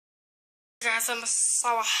Guys, I'm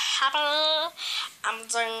so happy. I'm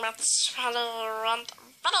doing much better and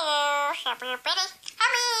better.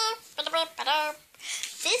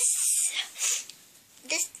 This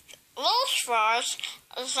was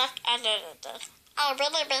just edited. I'll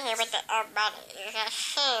really be here with it already.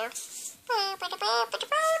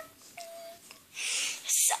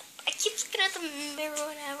 So, I keep looking at the mirror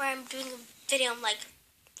whenever I'm doing a video. I'm like,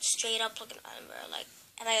 straight up looking at the mirror, like,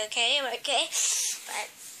 am I okay? Am I okay? But,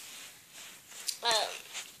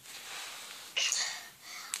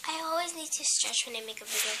 I always need to stretch when I make a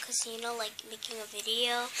video, because, you know, like, making a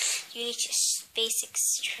video, you need to basic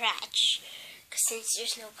stretch, because since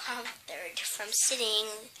there's no comfort from sitting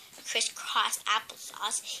a crisscross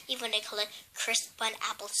applesauce, even they call it crisp bun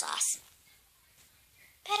applesauce.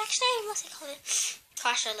 But actually, I mostly call it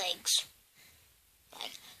cross your legs.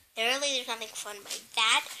 Like, literally, there's nothing fun by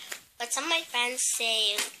that, but some of my friends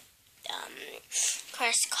say,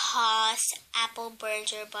 crisscross apple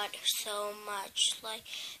burns your butt so much. Like,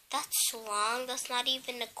 that's long. That's not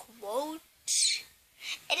even a quote.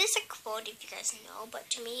 It is a quote if you guys know, but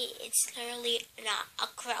to me, it's literally not a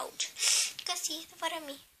quote. Because see the foot of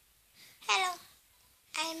me. Hello,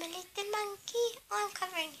 I'm a little monkey. Oh, I'm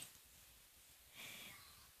covering it.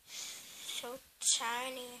 So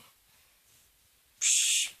tiny.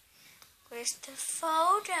 Psh, where's the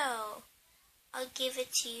photo? I'll give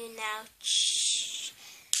it to you now. Shh.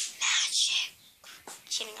 Magic.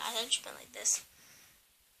 Kidding, guys. I've just been like this.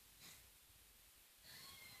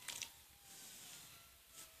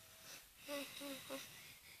 Let's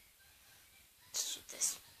do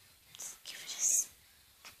this. Let's give it this.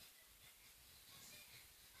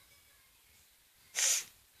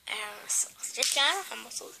 Muscles. Just down our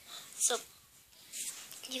muscles. So,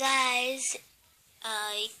 you guys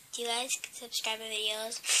can subscribe my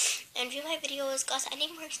videos and view my videos, guys. I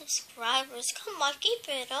need more subscribers. Come on, keep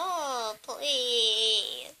it up,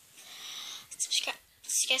 please.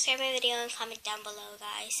 Subscribe my video and comment down below,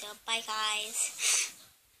 guys. So bye, guys.